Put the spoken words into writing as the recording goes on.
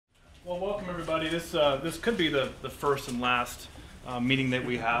Well, welcome everybody. This could be the first and last meeting that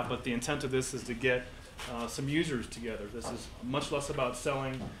we have, but the intent of this is to get some users together. This is much less about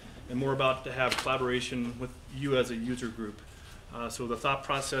selling and more about to have collaboration with you as a user group. So the thought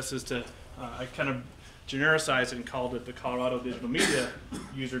process is to, I kind of genericized it and called it the Colorado Digital Media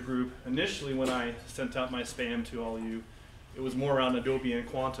User Group. Initially, when I sent out my spam to all of you, it was more around Adobe and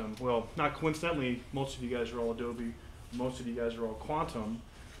Quantum. Well, not coincidentally, most of you guys are all Adobe, most of you guys are all Quantum,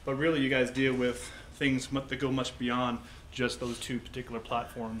 but really you guys deal with things that go much beyond just those two particular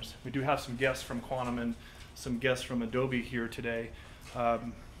platforms. We do have some guests from Quantum and some guests from Adobe here today.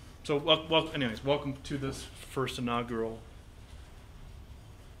 Anyways, welcome to this first inaugural.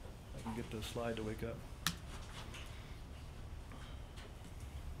 I can get the slide to wake up.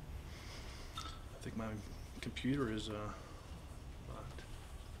 I think my computer is locked.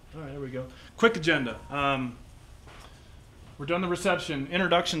 All right, there we go. Quick agenda. We're done the reception.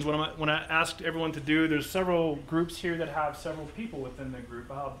 Introductions, when I asked everyone to do, there's several groups here that have several people within the group.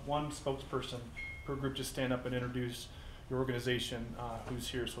 I'll have one spokesperson per group just stand up and introduce your organization who's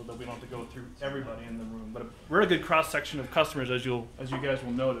here so that we don't have to go through everybody in the room. But we're a good cross-section of customers, as you guys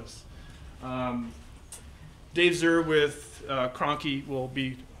will notice. Dave Zur with Cronky will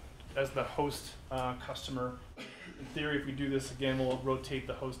be as the host customer. In theory, if we do this again, we'll rotate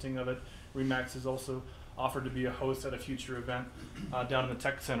the hosting of it. Remax is also offered to be a host at a future event down in the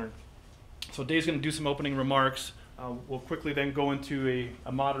Tech Center. So Dave's going to do some opening remarks. We'll quickly then go into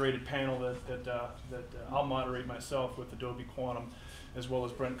a moderated panel that I'll moderate myself with Adobe Quantum, as well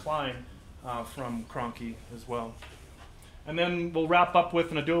as Brent Klein from Cronky as well. And then we'll wrap up with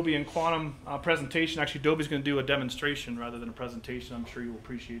an Adobe and Quantum presentation. Actually, Adobe's going to do a demonstration rather than a presentation. I'm sure you'll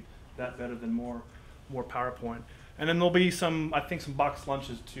appreciate that better than more PowerPoint. And then there'll be some box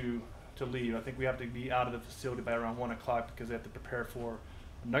lunches to leave. I think we have to be out of the facility by around 1 o'clock because they have to prepare for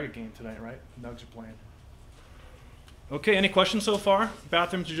a Nugget game tonight, right? The Nugs are playing. Okay, any questions so far?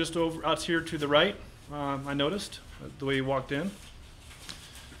 Bathrooms are just over out here to the right, I noticed, the way you walked in.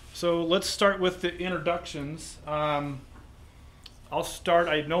 So let's start with the introductions. I'll start,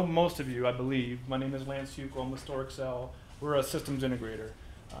 I know most of you, I believe. My name is Lance Hukel, I'm with StorExcel. We're a systems integrator.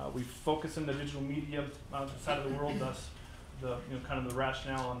 We focus in the digital media side of the world, thus kind of the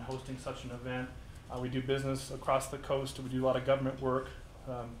rationale on hosting such an event. We do business across the coast. We do a lot of government work,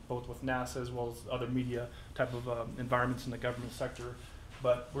 both with NASA as well as other media type of environments in the government sector.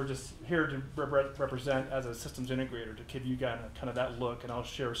 But we're just here to represent as a systems integrator to give you guys kind of that look, and I'll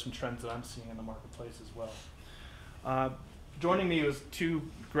share some trends that I'm seeing in the marketplace as well. Joining me is two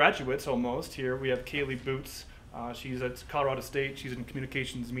graduates almost here. We have Kaylee Boots. She's at Colorado State. She's a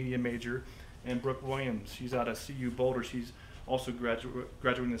communications media major. And Brooke Williams. She's out of CU Boulder. She's also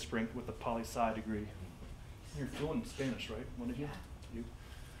graduating this spring with a poli-sci degree. You're fluent in Spanish, right? One of you? You.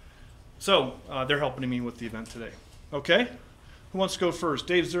 So they're helping me with the event today. Okay? Who wants to go first?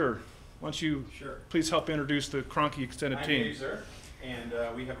 Dave Zur. Why don't you please help introduce the Cronky extended team? I'm Dave Zur, and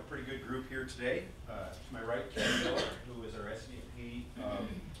we have a pretty good group here today. To my right, Ken Miller, who is our SVP of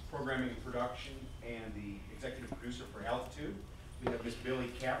Programming and Production and the Executive Producer for Altitude. We have Miss Billy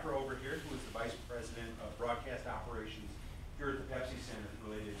Capra over here, who is the Vice President of Broadcast Operations here at the Pepsi Center,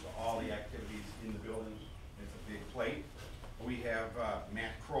 related to all the activities in the building. It's a big plate. We have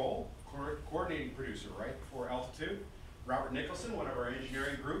Matt Kroll, Coordinating Producer, right, for Altitude. Robert Nicholson, one of our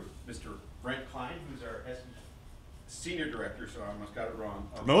engineering group. Mr. Brent Klein, who's our Senior Director, so I almost got it wrong.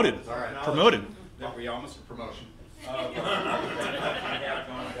 Promoted. Promoted. That we almost a promotion. We have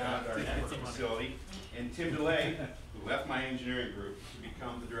going down to our network facility. And Tim DeLay, who left my engineering group to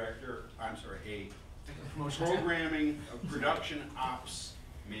become the director, a programming production ops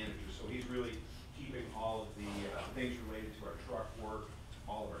manager. So he's really keeping all of the things related to our truck work,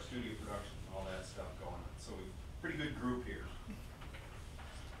 all of our studio production, all that stuff going on. So pretty good group here.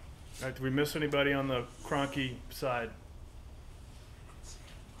 All right, did we miss anybody on the Cronky side?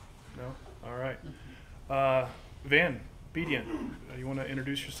 No? All right. Van Bedient, you want to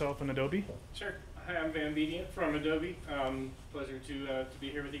introduce yourself in Adobe? Sure. Hi, I'm Van Bedient from Adobe. Pleasure to be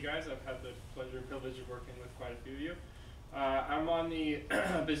here with you guys. I've had the pleasure and privilege of working with quite a few of you. I'm on the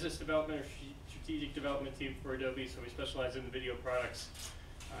business development or strategic development team for Adobe, so we specialize in the video products,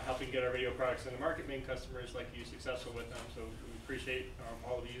 helping get our video products in the market, making customers like you successful with them. So we appreciate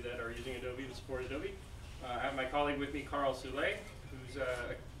all of you that are using Adobe to support Adobe. I have my colleague with me, Carl Soule, who's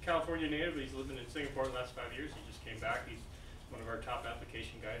a California native, but he's lived in Singapore the last 5 years. He just came back. He's one of our top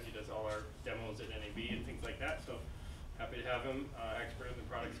application guys. He does all our demos at NAB and things like that. So happy to have him, expert in the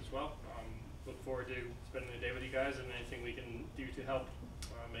products as well. Look forward to spending the day with you guys, and anything we can do to help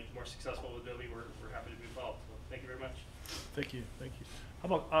make you more successful with Adobe, we're happy to be involved. So thank you very much. Thank you, thank you.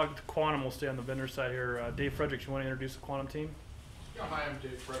 How about Quantum? We'll stay on the vendor side here. Dave Fredericks, you want to introduce the Quantum team? Yeah, hi, I'm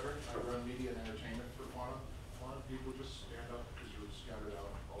Dave Frederick. I run media and entertainment for Quantum. Quantum people just stand up because you're scattered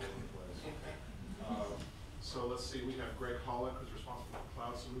out all over the place. So let's see, we have Greg Hollick, who's responsible for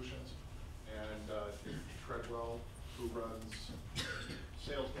cloud solutions, and Treadwell, who runs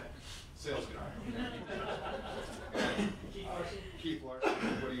sales guy. Keith Larson.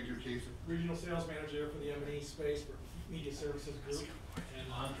 What do you do, Keith? Regional sales manager for the M&E space for Media Services Group.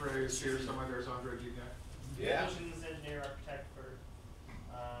 And Andre is here somewhere. There's Andre, do you got? Yeah. Solutions engineer architect for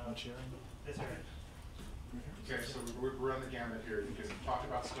this area. Okay, so we run the gamut here. You can talk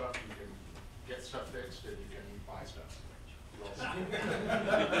about stuff, you can get stuff fixed, and you can buy stuff.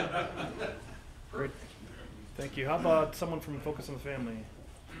 Great. Thank you. How about someone from Focus on the Family?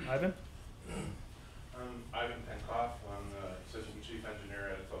 Ivan? I'm Ivan Penkoff. I'm the Assistant Chief Engineer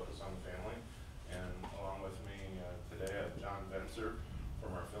at Focus on the Family. And along with me today, I have John Venser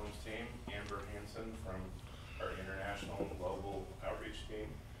from our films team, Amber Hansen from our international and global outreach team,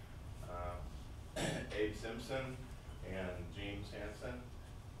 Abe Simpson and James Hansen,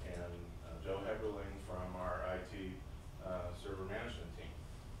 and Joe Heberling from our IT server management team.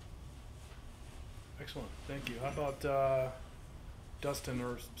 Excellent. Thank you. How about Dustin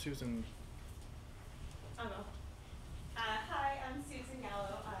or Susan? Hi, I'm Susan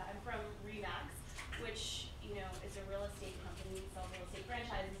Gallo. I'm from Remax, which is a real estate company. We sell real estate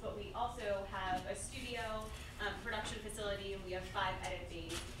franchises, but we also have a studio, production facility, and we have 5 edit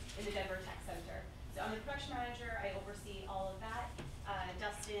bays in the Denver Tech Center. So I'm the production manager. I oversee all of that.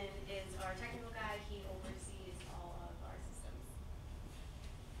 Dustin is our technical guy. He oversees all of our systems.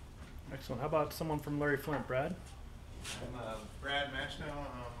 Excellent. How about someone from Larry Flint? Brad? I'm Brad Machno.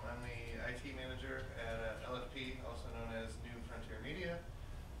 I'm the IT manager at LFP, also known as New Frontier Media.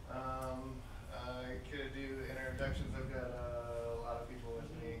 I could do introductions. I've got a lot of people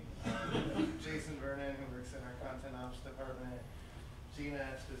with me. Jason Vernon, who works in our content ops department. Gina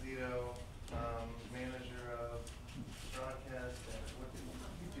Esposito, manager of broadcast. And what do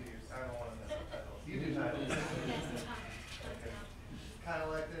you do? I don't want to know the titles. You do titles. Okay. Kyle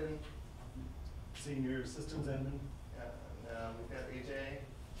Lecton, Senior Systems Admin. we've got AJ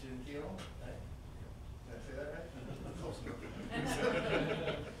Gentile, right? Did I say that right? Close enough.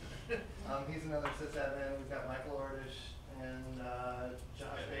 He's another sysadmin. We've got Michael Ordish and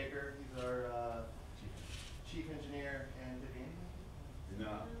Josh Baker. He's our chief engineer, and Vivian.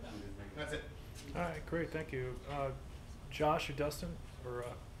 No. That's it. All right, great. Thank you. Josh or Dustin or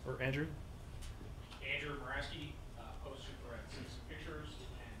Andrew? Andrew Moraski, post super at Citizen Pictures,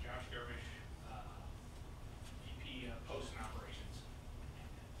 and Josh Dervish, VP Post and Operations.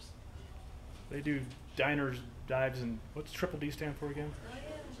 They do diners, dives, and what's Triple D stand for again?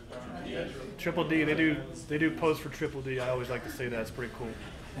 Triple D. They do post for Triple D. I always like to say that. It's pretty cool.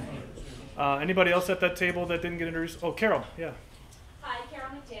 Anybody else at that table that didn't get introduced? Oh, Carol. Yeah. Hi,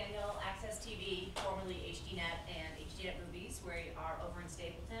 Carol McDaniel, Access TV, formerly HDNet and HDNet Movies. We are over in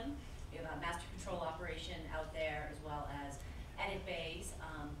Stapleton. We have a master control operation out there, as well as edit bays.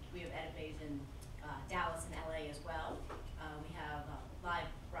 We have edit bays in Dallas and LA as well. We have live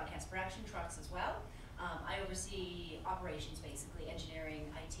broadcast production trucks as well. I oversee operations, basically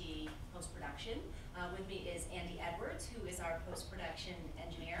engineering, IT, post-production. With me is Andy Edwards, who is our post-production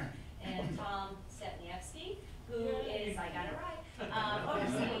engineer, and Tom Stepniewski, who is, I got it right,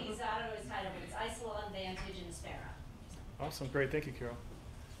 oversees, I don't know his title, but it's Isilon, Vantage, and Aspera. Awesome. Great. Thank you, Carol.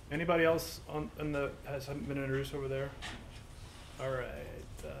 Anybody else hasn't been introduced over there? All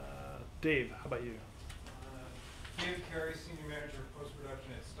right. Dave, how about you? Dave Carey, Senior Manager of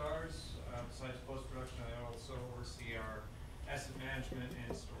Post-Production at Stars. Besides post-production, I also oversee our asset management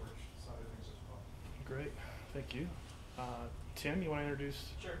and storage side of things as well. Great. Thank you. Tim, you want to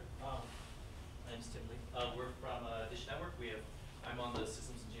introduce? Sure. My name's Tim Lee. We're from Dish Network. I'm on the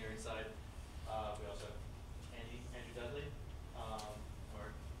systems engineering side. We also have Andrew Dudley, our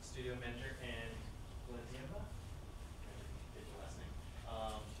studio manager, and Glenn Diamba. I did the last name.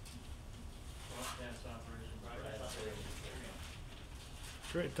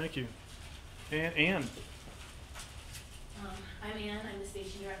 Great, thank you. And Ann. I'm Ann. I'm the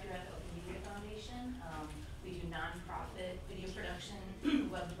station director at the Open Media Foundation. We do nonprofit video production,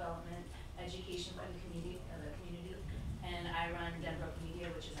 web development, education for the community, and I run Denver Open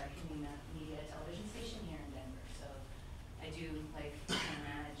Media, which is our community media television station here in Denver. So I do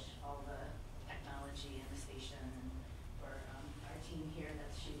manage all the technology in the station for our team here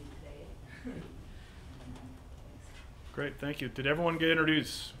that's shooting today. Great, thank you. Did everyone get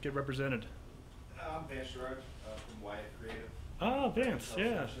introduced, get represented? I'm Vance Gerard from Wyatt Creative. Oh, Vance,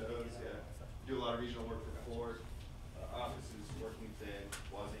 yeah. Shows, yeah. Do a lot of regional work for Ford. then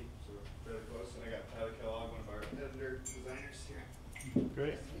Wazzy, so we're really close. And I got Tyler Kellogg, one of our editor designers here.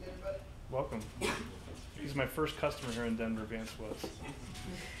 Great. Welcome. He's my first customer here in Denver, Vance was.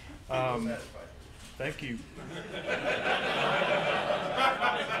 Thank you.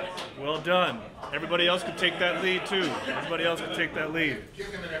 Well done. Everybody else could take that lead too. Everybody else could take that lead. Give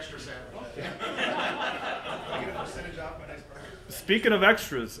him an extra sandwich. Get a percentage off my next burger. Speaking of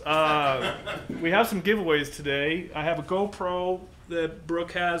extras, we have some giveaways today. I have a GoPro that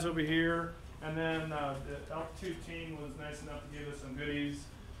Brooke has over here, and then the Altitude team was nice enough to give us some goodies.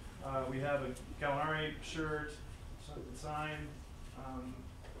 We have a Gallinari shirt, sign.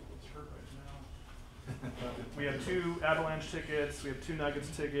 It's hurt right now. We have 2 Avalanche tickets. We have 2 Nuggets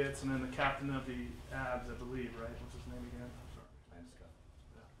tickets, and then the captain of the Avs, I believe, right? What's his name again?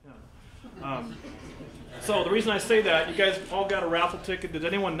 Yeah. So the reason I say that, you guys all got a raffle ticket. Did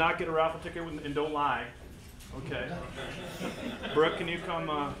anyone not get a raffle ticket? And don't lie. Okay. Brooke, can you come?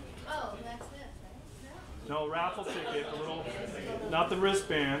 Oh, that's it, right? No, raffle ticket, a little, not the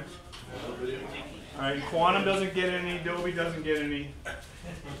wristband. All right, Quantum doesn't get any, Adobe doesn't get any.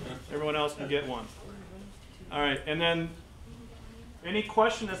 Everyone else can get one. All right, and then any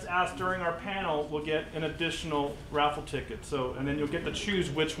question that's asked during our panel will get an additional raffle ticket. So, and then you'll get to choose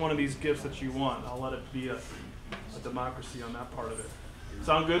which one of these gifts that you want. I'll let it be a democracy on that part of it.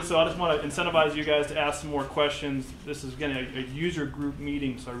 Sound good? So I just want to incentivize you guys to ask some more questions. This is, again, a user group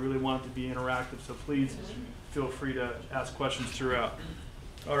meeting, so I really want it to be interactive. So please feel free to ask questions throughout.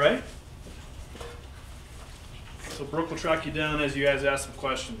 All right? So Brooke will track you down as you guys ask some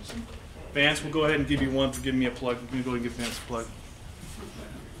questions. And Vance will go ahead and give you one for giving me a plug. You can go ahead and give Vance a plug.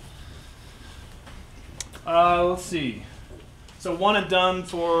 Let's see. So one and done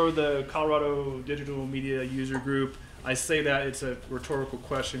for the Colorado Digital Media User Group. I say that it's a rhetorical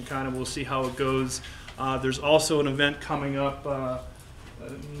question, kind of. We'll see how it goes. There's also an event coming up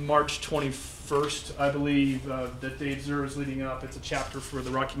March 21st, I believe, that Dave Zur is leading up. It's a chapter for the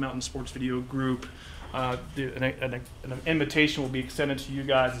Rocky Mountain Sports Video Group. An invitation will be extended to you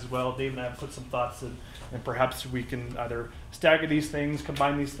guys as well. Dave and I have put some thoughts in, and perhaps we can either stagger these things,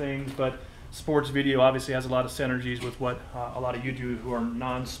 combine these things, but sports video obviously has a lot of synergies with what a lot of you do who are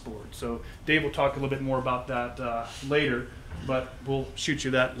non-sport. So Dave will talk a little bit more about that later, but we'll shoot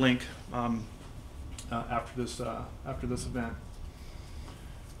you that link after this event.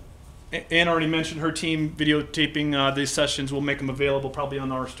 Ann already mentioned her team videotaping these sessions. We'll make them available probably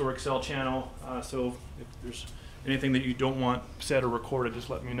on our StorExcel channel. So if there's anything that you don't want said or recorded, just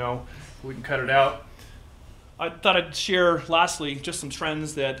let me know. We can cut it out. I thought I'd share, lastly, just some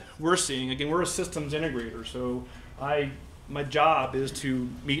trends that we're seeing. Again, we're a systems integrator, so my job is to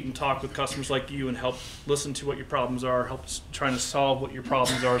meet and talk with customers like you and help listen to what your problems are, help trying to solve what your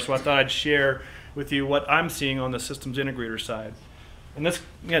problems are. So I thought I'd share with you what I'm seeing on the systems integrator side. And this,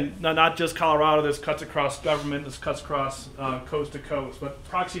 again, not just Colorado, this cuts across government, this cuts across coast to coast, but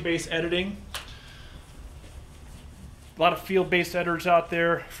proxy-based editing. A lot of field-based editors out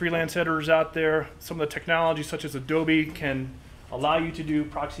there, freelance editors out there. Some of the technology such as Adobe can allow you to do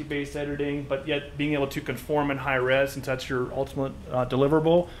proxy-based editing, but yet being able to conform in high res since that's your ultimate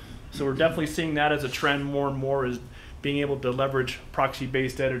deliverable. So we're definitely seeing that as a trend more and more, is being able to leverage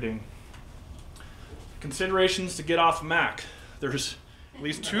proxy-based editing. Considerations to get off Mac. There's at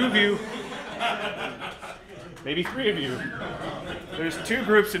least 2 of you, maybe 3 of you. There's 2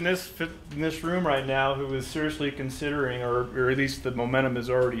 groups in this room right now who is seriously considering, or at least the momentum is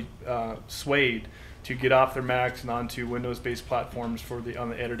already swayed to get off their Macs and onto Windows-based platforms on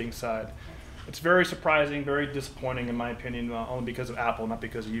the editing side. It's very surprising, very disappointing in my opinion, only because of Apple, not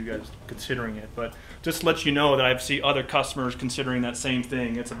because of you guys considering it. But just to let you know that I see other customers considering that same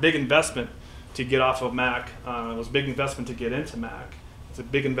thing. It's a big investment to get off of Mac. It was a big investment to get into Mac. It's a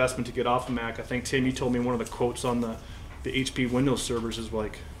big investment to get off of Mac. I think, Tim, you told me one of the quotes on the HP Windows servers is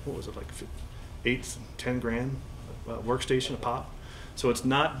like, what was it, like 8, 10 grand workstation a pop? So it's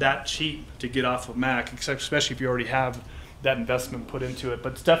not that cheap to get off of Mac, especially if you already have that investment put into it.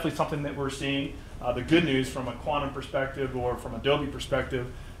 But it's definitely something that we're seeing. The good news from a Quantum perspective or from Adobe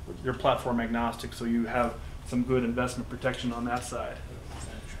perspective, you're platform agnostic, so you have some good investment protection on that side.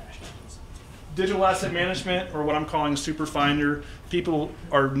 Digital asset management, or what I'm calling Super Finder, people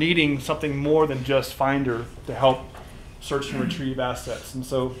are needing something more than just Finder to help search and retrieve assets. And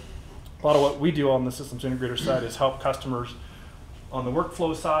so a lot of what we do on the systems integrator side is help customers on the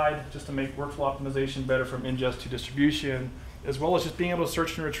workflow side, just to make workflow optimization better from ingest to distribution, as well as just being able to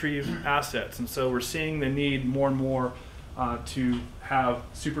search and retrieve assets. And so we're seeing the need more and more to have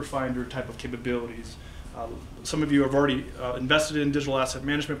Super Finder type of capabilities. Some of you have already invested in digital asset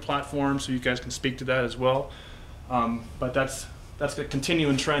management platforms, so you guys can speak to that as well. But that's that's a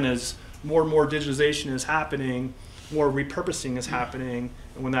continuing trend as more and more digitization is happening, more repurposing is happening,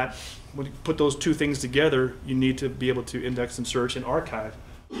 and when you put those two things together, you need to be able to index and search and archive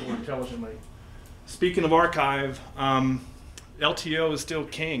more intelligently. Speaking of archive, LTO is still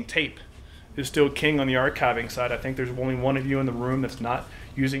king. Tape is still king on the archiving side. I think there's only one of you in the room that's not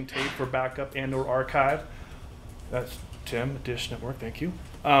using tape for backup and or archive. That's Tim, Dish Network, thank you.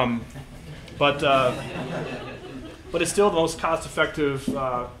 But it's still the most cost-effective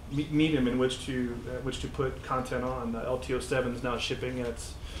medium in which to put content on. LTO7 is now shipping, and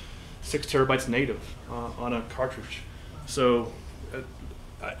it's 6 terabytes native on a cartridge. So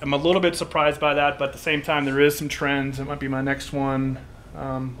I'm a little bit surprised by that, but at the same time, there is some trends. It might be my next one.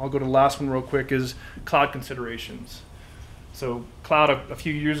 I'll go to the last one real quick, is cloud considerations. So cloud a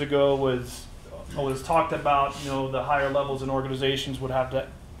few years ago was talked about, the higher levels in organizations would have to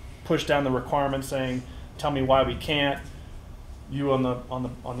push down the requirements saying, tell me why we can't. You on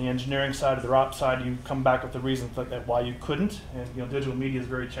the engineering side or the ops side, you come back with the reasons that why you couldn't. And digital media is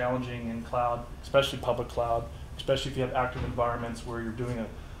very challenging in cloud, especially public cloud, especially if you have active environments where you're doing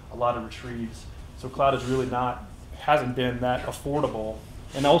a lot of retrieves. So cloud is really hasn't been that affordable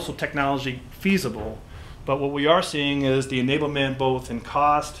and also technology feasible. But what we are seeing is the enablement both in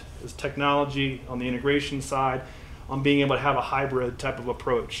cost, as technology on the integration side, on being able to have a hybrid type of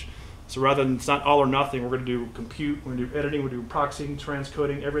approach. So rather than, it's not all or nothing, we're going to do compute, we're going to do editing, we're going to do proxying,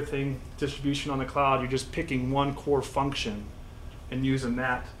 transcoding, everything, distribution on the cloud. You're just picking one core function and using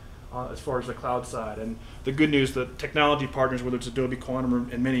that as far as the cloud side. And the good news, the technology partners, whether it's Adobe Quantum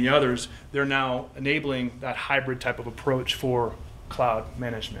and many others, they're now enabling that hybrid type of approach for cloud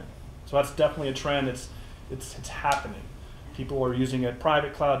management. So that's definitely a trend. It's happening. People are using it.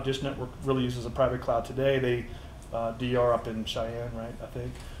 Private cloud, Dish Network really uses a private cloud today. They DR up in Cheyenne, right, I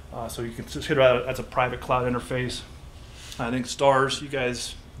think. So you can consider it as a private cloud interface. I think Stars, you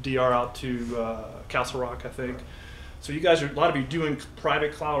guys DR out to Castle Rock, I think. So you guys a lot of you doing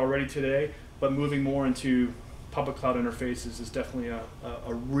private cloud already today, but moving more into public cloud interfaces is definitely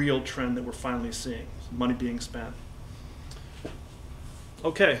a real trend that we're finally seeing. Money being spent.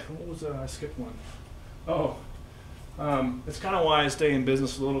 Okay, what was I skipped one. Oh, it's kind of why I stay in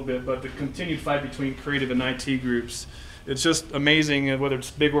business a little bit, but the continued fight between creative and IT groups, it's just amazing whether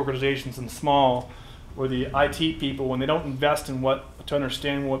it's big organizations and small, where the IT people, when they don't invest in to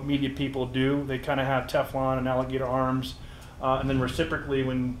understand what media people do, they kind of have Teflon and alligator arms, and then reciprocally,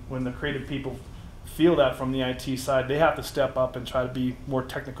 when the creative people feel that from the IT side, they have to step up and try to be more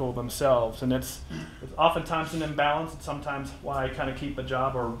technical themselves, and it's oftentimes an imbalance. It's sometimes why I kind of keep a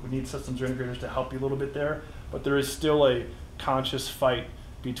job, or we need systems integrators to help you a little bit there, but there is still a conscious fight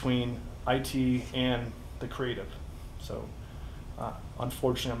between IT and the creative. So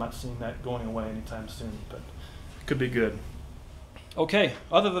unfortunately, I'm not seeing that going away anytime soon, but it could be good. Okay,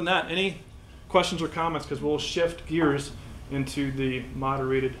 other than that, any questions or comments? Because we'll shift gears into the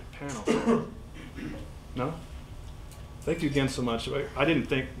moderated panel. No? Thank you again so much. I didn't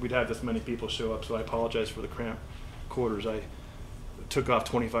think we'd have this many people show up, so I apologize for the cramped quarters. I took off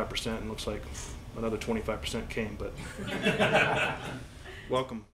 25% and looks like another 25% came, but welcome.